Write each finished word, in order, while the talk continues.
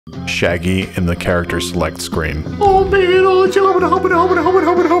Shaggy in the character select screen. Oh man,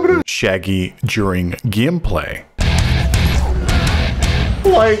 Shaggy during gameplay.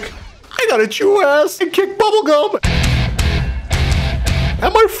 Like, I gotta chew ass and kick bubblegum.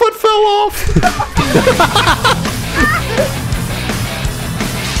 And my foot fell off.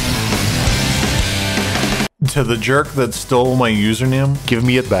 To the jerk that stole my username, give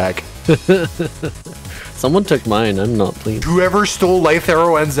me it back. Someone took mine, I'm not pleased. Whoever stole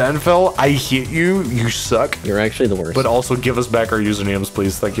Lythero and Zenfell, I hate you, you suck. You're actually the worst. But also give us back our usernames,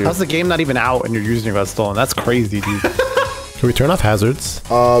 please, thank you. How's the game not even out and your username got stolen? That's crazy, dude. Can we turn off hazards?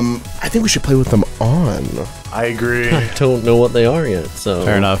 I think we should play with them on. I agree. I don't know what they are yet, so...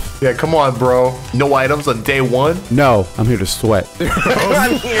 Fair enough. Yeah, come on, bro. No items on day one? No, I'm here to sweat. -0.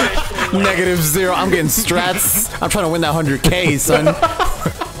 I'm getting strats. I'm trying to win that 100K, son.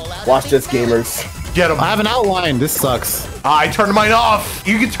 Watch this, gamers. Get him. I have an outline. This sucks. I turned mine off.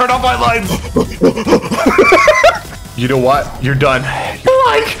 You can turn off my lights. You know what? You're done.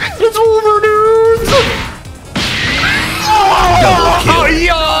 Like, it's over, dudes. Oh,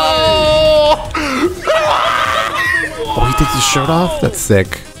 yo! Oh, he takes his shirt off? That's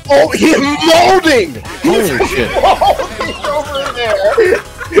sick. Oh, he's molding! Holy shit. Molding over there!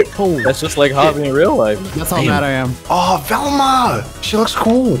 Oh, that's just like Hobby in real life. That's how mad I am. Oh, Velma! She looks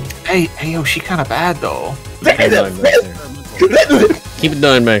cool. Hey, yo, she kind of bad though. Keep it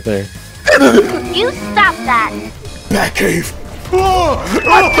down back there. You stop that! Batcave! Oh,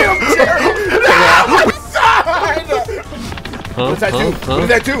 What does that do? What does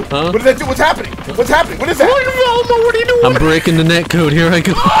that do? What does that do? What's happening? What's happening? What is that? Velma, what are you doing? I'm breaking the netcode. Here I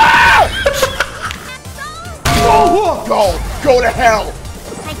go. Go to hell!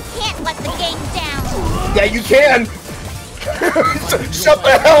 I can't let the game down! Yeah, you can! Shut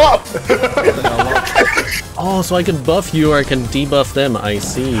the hell up! Oh, so I can buff you or I can debuff them. I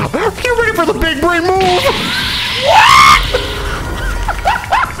see. Get ready for the big brain move!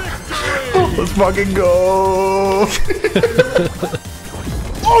 Let's fucking go!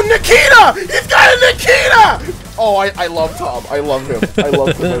 Oh, Nikita! He's got a Nikita! Oh, I love Tom. I love him. I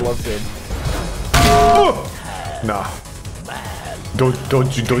love him. I love him. Nah. Don't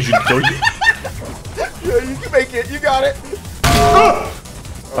you. Yeah, you can make it. You got it.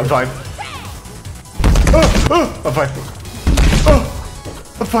 I'm fine. I'm fine.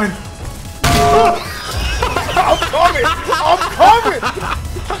 I'm fine. I'm coming. I'm coming.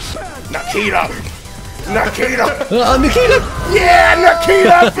 Nikita. Nikita. Nikita. Yeah,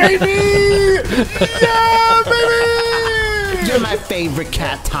 Nikita, baby. Yeah, baby. You're my favorite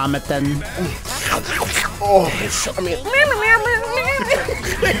cat, Tomathan. Oh, I mean.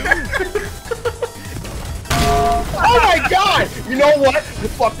 Oh my God! You know what?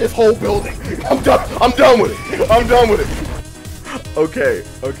 Fuck this whole building. I'm done. I'm done with it. I'm done with it. Okay.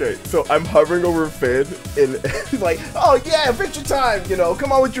 So I'm hovering over Finn and he's like, oh yeah, adventure time. You know,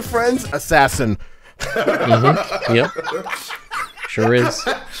 come on with your friends. Assassin. Yep. Sure is.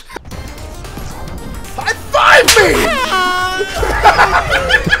 High five me!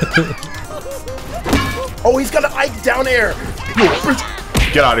 Oh, he's got an Ike down air.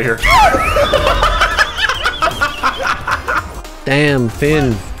 Get out of here. Damn,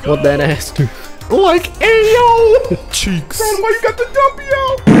 Finn. What that ass do? Like, ayo! Cheeks. Man, why you got the dumpy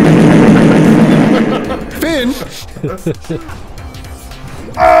out? Finn! Get out of here.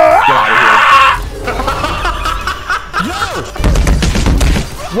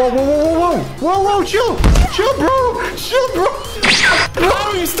 Whoa, chill, bro. How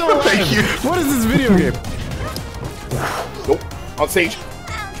are you still alive? Thank you. What is this video game? Nope. On stage.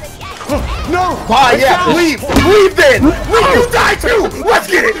 No! Ah, yeah, leave then! Leave, you die too! Let's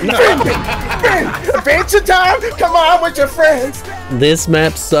get it! Finn! Adventure time! Come on with your friends! This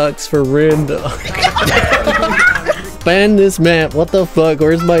map sucks for Rind. Ban this map. What the fuck?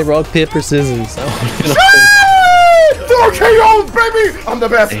 Where's my rock, paper, scissors? Throw KOs, baby! I'm the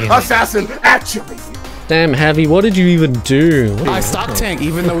best assassin, actually! Damn, Javi, what did you even do? I stock tank,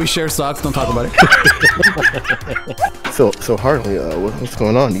 even though we share stocks. Don't talk about it. So Harley, what's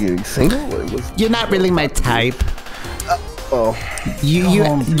going on? You single? You're not really my type. Oh.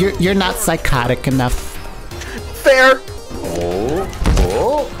 You're not psychotic enough. Fair!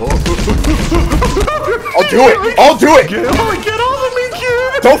 I'll do it! Get off of me,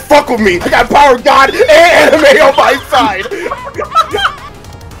 kid! Don't fuck with me! I got Power God and Anime on my side!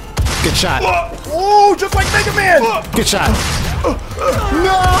 Good shot. Oh, just like Mega Man! Good shot.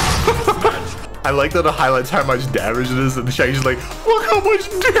 No! I like that it highlights how much damage it is, and Shaggy's like, look how much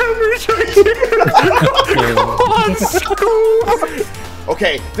damage I did! Come on, Scoob!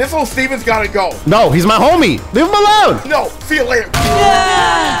 Okay, this little Steven's gotta go. No, he's my homie. Leave him alone. No, see you later.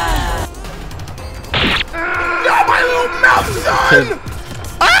 Yeah! could.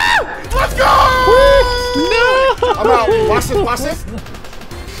 Ah! Let's go! No! I'm out. Watch this.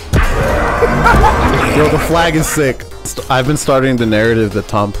 Yo, the flag is sick. I've been starting the narrative that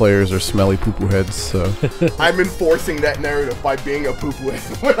Tom players are smelly poo-poo heads, so. I'm enforcing that narrative by being a poo-poo head.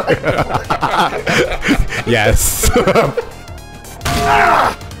 Yes.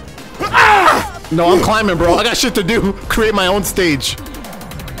 No, I'm climbing, bro. I got shit to do. Create my own stage.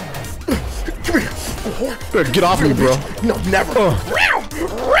 Come here. Better get off me, bro. No, never.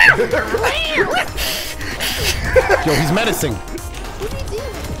 Yo, he's menacing.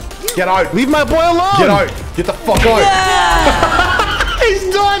 Get out. Leave my boy alone. Get out. Get the fuck out. Yeah. He's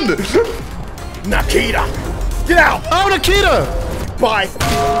done. Nikita. Get out. Oh, Nikita. Bye.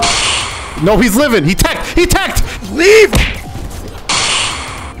 No, he's living. He teched. He teched. Leave.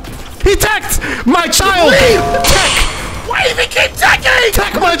 He teched my child. Leave. Tech. Why do you keep taking?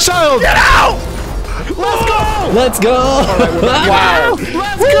 Tech my child. Get out. Let's go. Let's go. Wow.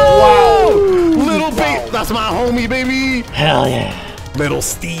 Let's go. Wow. Little baby. That's my homie, baby. Hell yeah. Little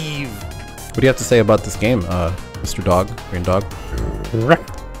Steve. What do you have to say about this game, Mr. Dog, Green Dog?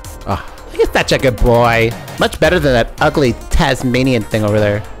 I guess that's a good boy. Much better than that ugly Tasmanian thing over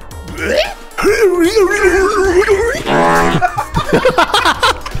there.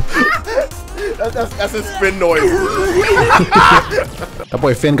 That's a spin noise. That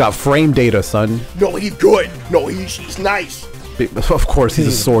boy Finn got frame data, son. No, he's good. No, he's nice. Of course, he's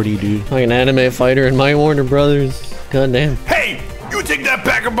a swordy dude. Like an anime fighter in my Warner Brothers. Goddamn. Hey, you take that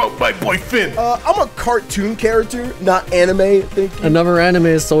back about my boy Finn. I'm a cartoon character, not anime. Thank you. Another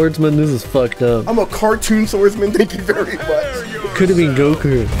anime swordsman. This is fucked up. I'm a cartoon swordsman. Thank you very much. Could have been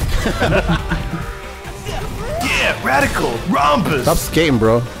Goku. Yeah, radical, rhombus. Stop skating,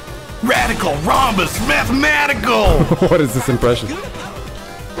 bro. Radical, rhombus, mathematical. What is this impression? No.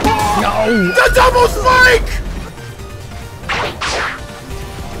 The double spike.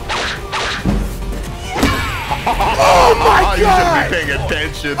 Oh my god! You should be paying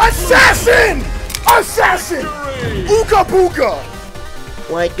attention. Assassin! Assassin! Ooga booga!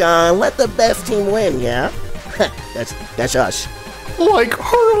 Like, let the best team win, yeah? that's us. Like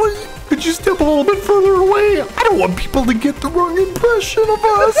Harley, could you step a little bit further away? I don't want people to get the wrong impression of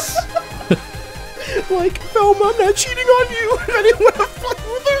us. Like, Velma, I'm not cheating on you. I didn't want to fuck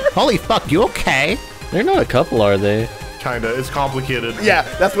with her. Holy fuck, you okay? They're not a couple, are they? Kinda, it's complicated. Yeah,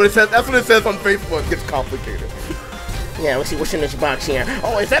 that's what it says. That's what it says on Facebook. It's complicated. Yeah, let's see what's in this box here.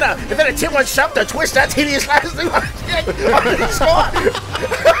 Oh, is that a T1 shop to twist that tedious last thing on the spot?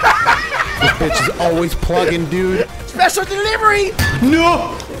 This bitch is always plugging, dude. Special delivery!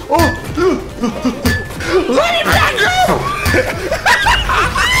 No! Let me back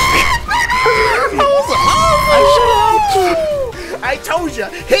I told you,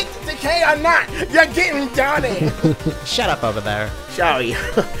 hit the K or not, you're getting down there. Shut up over there. Sorry,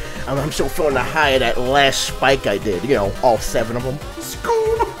 I'm still feeling the high of that last spike I did. You know, all 7 of them.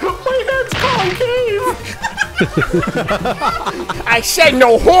 Scoob, my head's concave. I said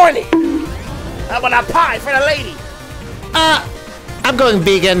no horny. How about a pie for the lady? I'm going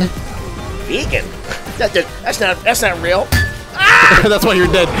vegan. Vegan? That's not real. That's why you're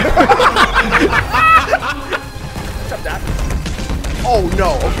dead. What's up, Doc? Oh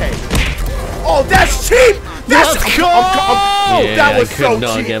no, okay. Oh, that's cheap! That's Let's go! Yeah, that was I so could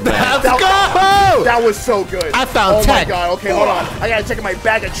not cheap. get that. Let's go! That was so good. I found Oh tech. my god, okay, hold on. I gotta check my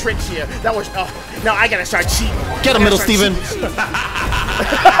bag of tricks here. That was, now I gotta start cheating. Get him, Middle Steven.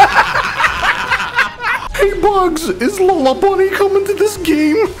 Hey, Bugs, is Lola Bunny coming to this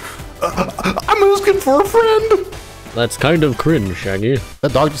game? I'm asking for a friend. That's kind of cringe, Shaggy.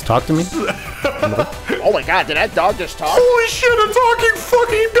 That dog just talked to me? Oh my god, did that dog just talk? Holy shit, a talking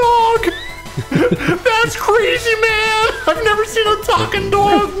fucking dog. That's crazy, man. I've never seen a talking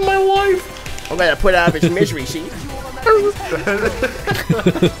dog in my life. I'm gonna put out of his misery, see?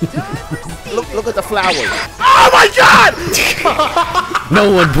 look at the flowers. Oh my god!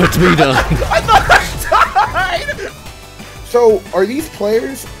 No one puts me down. I thought I died! So, are these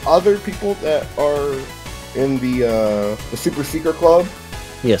players other people that are in the Super Secret Club?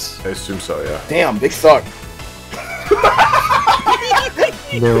 Yes. I assume so, yeah. Damn, they suck.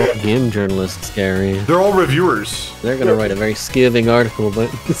 They're all game journalists, Gary. They're all reviewers. They're gonna write a very scathing article about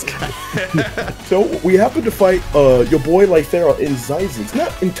this guy. So, we happened to fight your boy Lythero in Zizix.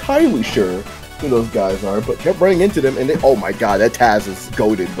 Not entirely sure who those guys are, but kept running into them and they, oh my god, that Taz is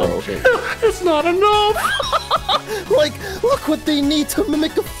goated, bro. Oh, shit. It's not enough. Like, look what they need to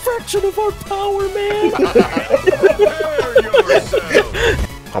mimic a fraction of our power, man.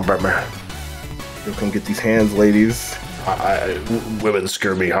 I'm Batman. Yo, come get these hands, ladies. Women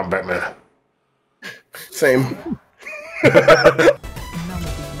scare me. I'm Batman. Same.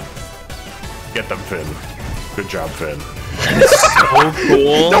 Get them, Finn. Good job, Finn. So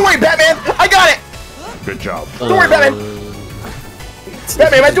cool. Don't worry, Batman. I got it. Good job. Don't worry, Batman.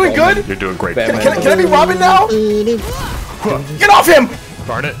 Batman, am I doing good? You're doing great. Can I be Robin now? Get off him!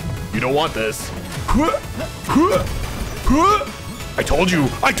 Darn it. You don't want this. I told you.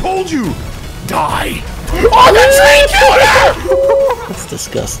 I told you. Die. Oh, the train killer! That's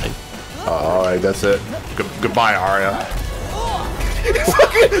disgusting. Alright, that's it. Goodbye, Arya.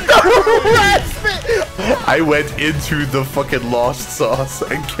 I went into the fucking lost sauce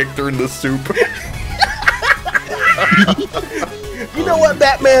and kicked her in the soup. You know what,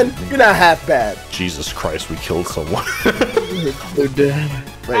 Batman? You're not half bad. Jesus Christ, we killed someone. They're dead.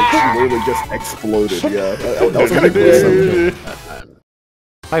 Like, she literally just exploded, yeah. That was kind of gruesome.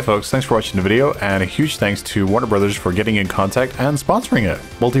 Hi folks, thanks for watching the video, and a huge thanks to Warner Brothers for getting in contact and sponsoring it.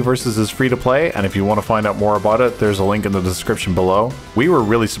 Multiversus is free to play, and if you want to find out more about it, there's a link in the description below. We were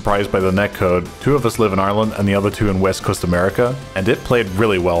really surprised by the netcode. 2 of us live in Ireland and the other 2 in West Coast America, and it played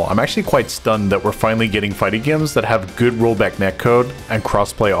really well. I'm actually quite stunned that we're finally getting fighting games that have good rollback netcode and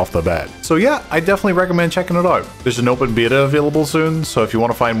crossplay off the bat. So yeah, I definitely recommend checking it out. There's an open beta available soon, so if you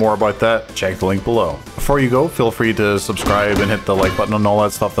want to find more about that, check the link below. Before you go, feel free to subscribe and hit the like button and all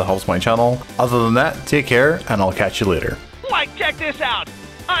that stuff that helps my channel. Other than that, take care, and I'll catch you later. Like, check this out.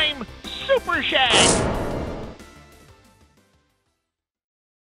 I'm Super Shag.